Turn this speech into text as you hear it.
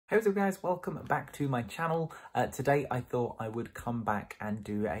Hey what's up guys, welcome back to my channel. Today I thought I would come back and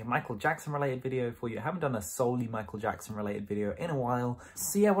do a Michael Jackson related video for you. I haven't done a solely Michael Jackson related video in a while.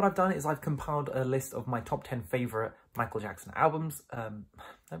 So yeah, what I've done is I've compiled a list of my top 10 favourite Michael Jackson albums,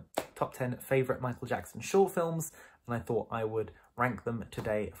 top 10 favourite Michael Jackson short films, and I thought I would rank them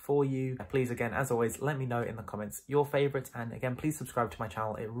today for you. Please, again, as always, let me know in the comments your favourites, and again, please subscribe to my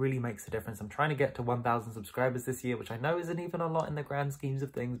channel. It really makes a difference. I'm trying to get to 1,000 subscribers this year, which I know isn't even a lot in the grand schemes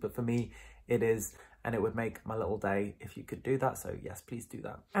of things, but for me it is, and it would make my little day if you could do that. So yes, please do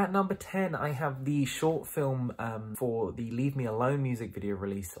that. At number 10, I have the short film for the Leave Me Alone music video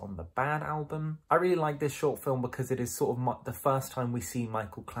release on the Bad album. I really like this short film because it is sort of the first time we see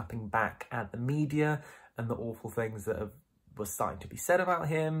Michael clapping back at the media and the awful things that was starting to be said about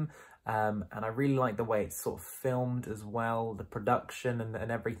him. And I really like the way it's sort of filmed as well. The production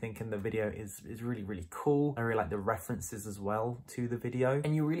and everything in the video is really, really cool. I really like the references as well to the video.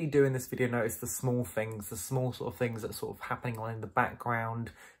 And you really do in this video notice the small things, the small sort of things that sort of happening on in the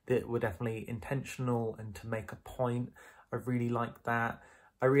background that were definitely intentional and to make a point. I really like that.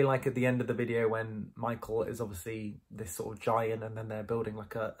 I really like at the end of the video when Michael is obviously this sort of giant and then they're building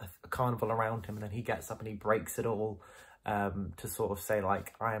like a carnival around him, and then he gets up and he breaks it all to sort of say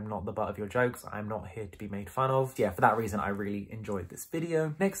like, I am not the butt of your jokes, I'm not here to be made fun of. Yeah, for that reason I really enjoyed this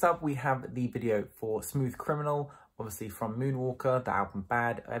video. Next up we have the video for Smooth Criminal, obviously from Moonwalker, the album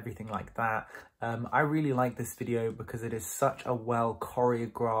Bad, everything like that. I really like this video because it is such a well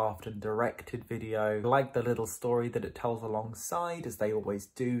choreographed and directed video. I like the little story that it tells alongside, as they always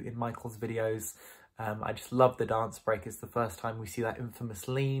do in Michael's videos. I just love the dance break. It's the first time we see that infamous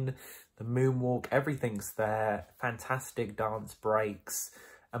lean, the moonwalk, everything's there. Fantastic dance breaks,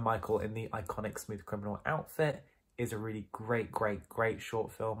 and Michael in the iconic Smooth Criminal outfit is a really great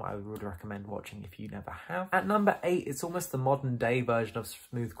short film. I would recommend watching if you never have. At number 8, it's almost the modern day version of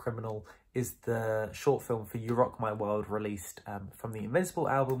Smooth Criminal, is the short film for You Rock My World, released from the Invincible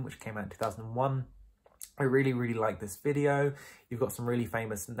album, which came out in 2001. I really like this video. You've got some really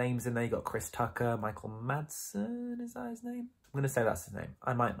famous names in there. You've got Chris Tucker, Michael Madsen, is that his name? I'm going to say that's his name.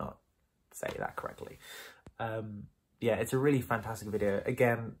 I might not say that correctly. Yeah, it's a really fantastic video.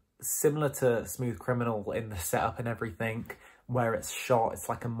 Again, similar to Smooth Criminal in the setup and everything, where it's shot, it's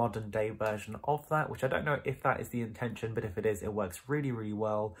like a modern day version of that, which I don't know if that is the intention, but if it is, it works really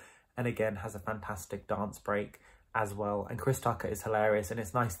well. And again, has a fantastic dance break as well. And Chris Tucker is hilarious, and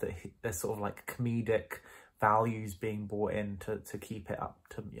it's nice that there's sort of like comedic values being brought in to keep it up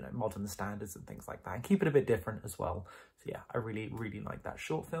to, you know, modern standards and things like that, and keep it a bit different as well. So yeah, I really like that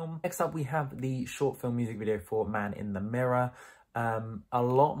short film. Next up we have the short film music video for Man in the Mirror. A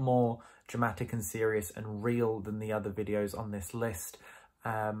lot more dramatic and serious and real than the other videos on this list.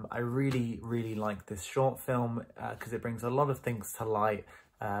 I really like this short film because it brings a lot of things to light,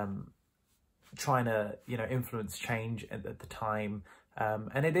 trying to, you know, influence change at the time.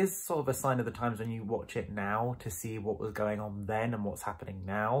 And it is sort of a sign of the times when you watch it now to see what was going on then and what's happening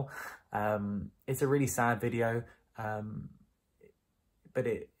now. It's a really sad video, but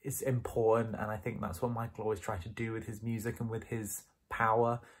it is important, and I think that's what Michael always tried to do with his music and with his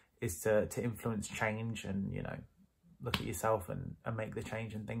power, is to influence change and, you know, look at yourself and make the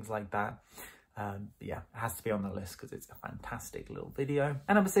change and things like that. Yeah, it has to be on the list because it's a fantastic little video.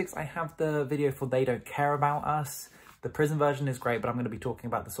 At number 6, I have the video for They Don't Care About Us. The prison version is great, but I'm going to be talking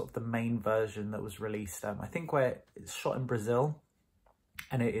about the sort of the main version that was released, I think, where it's shot in Brazil,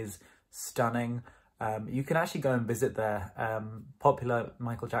 and it is stunning. You can actually go and visit there. Popular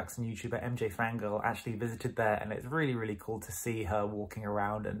Michael Jackson YouTuber MJ Fangirl actually visited there, and it's really cool to see her walking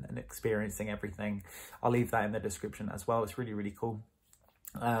around and experiencing everything. I'll leave that in the description as well. It's really cool.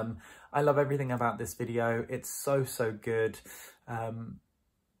 I love everything about this video. It's so good.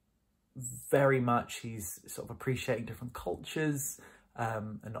 Very much he's sort of appreciating different cultures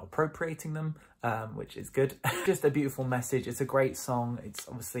and not appropriating them, which is good. Just a beautiful message. It's a great song. It's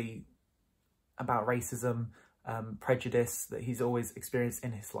obviously about racism, prejudice that he's always experienced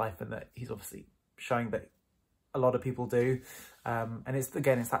in his life, and that he's obviously showing that a lot of people do. And it's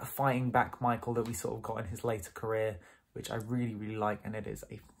that fighting back Michael that we sort of got in his later career, which I really like, and it is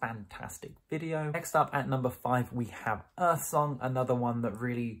a fantastic video. Next up at number 5, we have Earth Song, another one that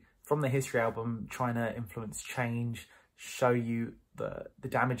really, from the History album, trying to influence change, show you the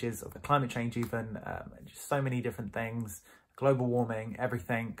damages of the climate change even, just so many different things, global warming,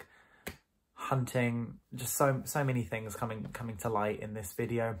 everything, hunting, just so many things coming to light in this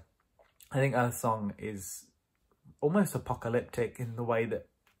video. I think Earth Song is almost apocalyptic in the way that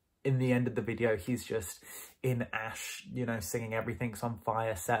in the end of the video he's just in ash, you know, singing everything's on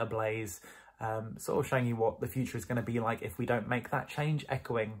fire, set ablaze. sort of showing you what the future is going to be like if we don't make that change,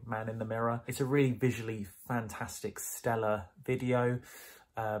 echoing Man in the Mirror. It's a really visually fantastic, stellar video.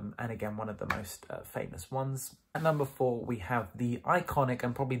 And again, one of the most famous ones. At number 4, we have the iconic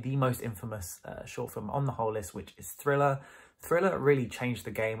and probably the most infamous short film on the whole list, which is Thriller. Thriller really changed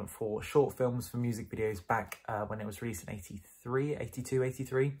the game for short films, for music videos back when it was released in 83.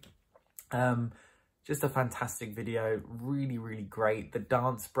 Just a fantastic video, really, really great. The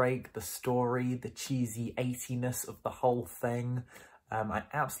dance break, the story, the cheesy 80ness of the whole thing. I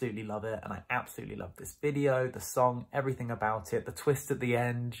absolutely love it, and I absolutely love this video, the song, everything about it, the twist at the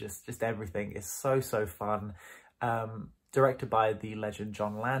end, just everything is so fun. Directed by the legend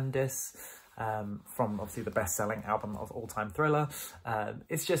John Landis, from obviously the best-selling album of all time, Thriller.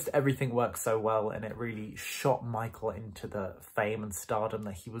 It's just everything works so well, and it really shot Michael into the fame and stardom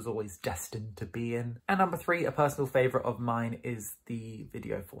that he was always destined to be in. And number 3, a personal favourite of mine, is the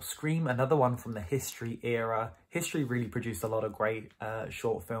video for Scream, another one from the History era. History really produced a lot of great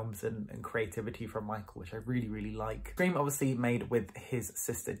short films and creativity from Michael, which I really like. Scream, obviously made with his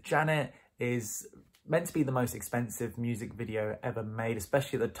sister Janet, is meant to be the most expensive music video ever made,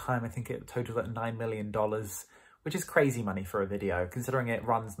 especially at the time. I think it totaled at $9 million, which is crazy money for a video, considering it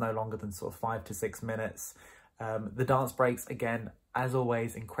runs no longer than sort of 5 to 6 minutes. The dance breaks, again, as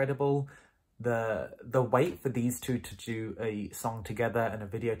always, incredible. The wait for these two to do a song together and a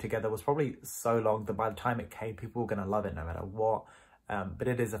video together was probably so long that by the time it came, people were going to love it no matter what. But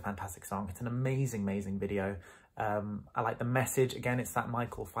it is a fantastic song. It's an amazing video. I like the message. Again, it's that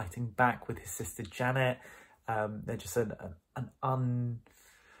Michael fighting back with his sister Janet. They're just an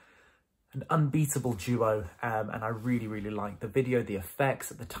unbeatable duo, and I really like the video, the effects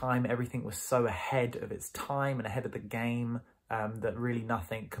at the time. Everything was so ahead of its time and ahead of the game, that really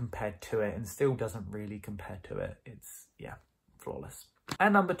nothing compared to it, and still doesn't really compare to it. It's, yeah, flawless.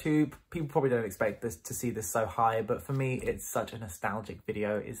 And number 2, people probably don't expect this to see this so high, but for me, it's such a nostalgic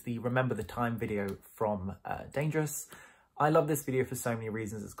video, is the Remember the Time video from Dangerous. I love this video for so many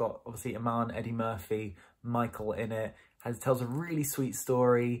reasons. It's got, obviously, Iman, Eddie Murphy, Michael in it. Tells a really sweet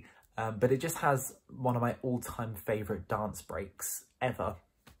story, but it just has one of my all-time favourite dance breaks ever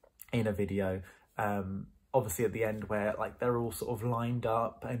in a video. Obviously at the end where like they're all sort of lined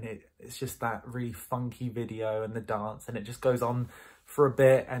up, and it's just that really funky video and the dance, and it just goes on for a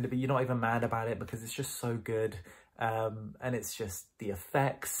bit, and you're not even mad about it because it's just so good. And it's just the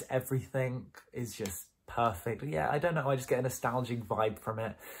effects, everything is just perfect. Yeah, I don't know, I just get a nostalgic vibe from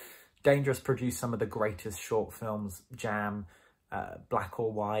it. Dangerous produced some of the greatest short films: Jam, Black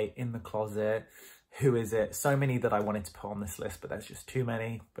or White, In the Closet, Who Is It? So many that I wanted to put on this list, but there's just too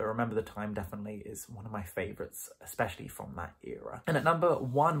many. But Remember the Time definitely is one of my favourites, especially from that era. And at number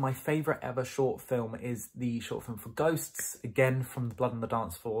 1, my favourite ever short film is the short film for Ghosts, again from the Blood on the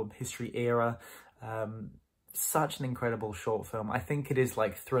Dance Floor History era. Such an incredible short film. I think it is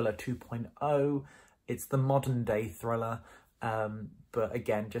like Thriller 2.0. It's the modern day Thriller, but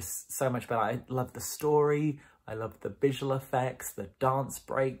again, just so much better. I love the story. I love the visual effects, the dance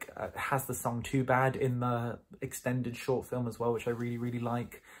break. It has the song Too Bad in the extended short film as well, which I really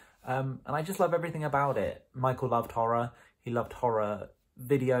like. And I just love everything about it. Michael loved horror. He loved horror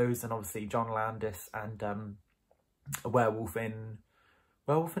videos, and obviously John Landis and Werewolf in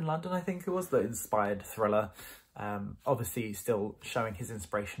London, I think it was, that inspired Thriller. Obviously still showing his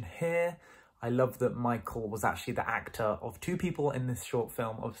inspiration here. I love that Michael was actually the actor of 2 people in this short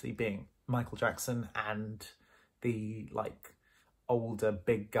film, obviously being Michael Jackson and the like older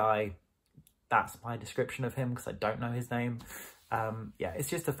big guy. That's my description of him because I don't know his name. Yeah, it's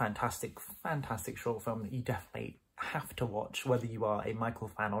just a fantastic short film that you definitely have to watch. Whether you are a Michael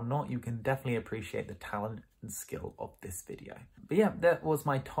fan or not, you can definitely appreciate the talent and skill of this video. But yeah, that was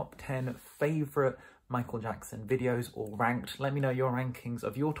my top 10 favourite Michael Jackson videos, all ranked. Let me know your rankings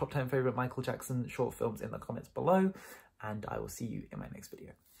of your top 10 favourite Michael Jackson short films in the comments below, and I will see you in my next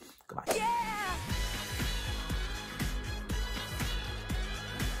video. Goodbye. Yeah!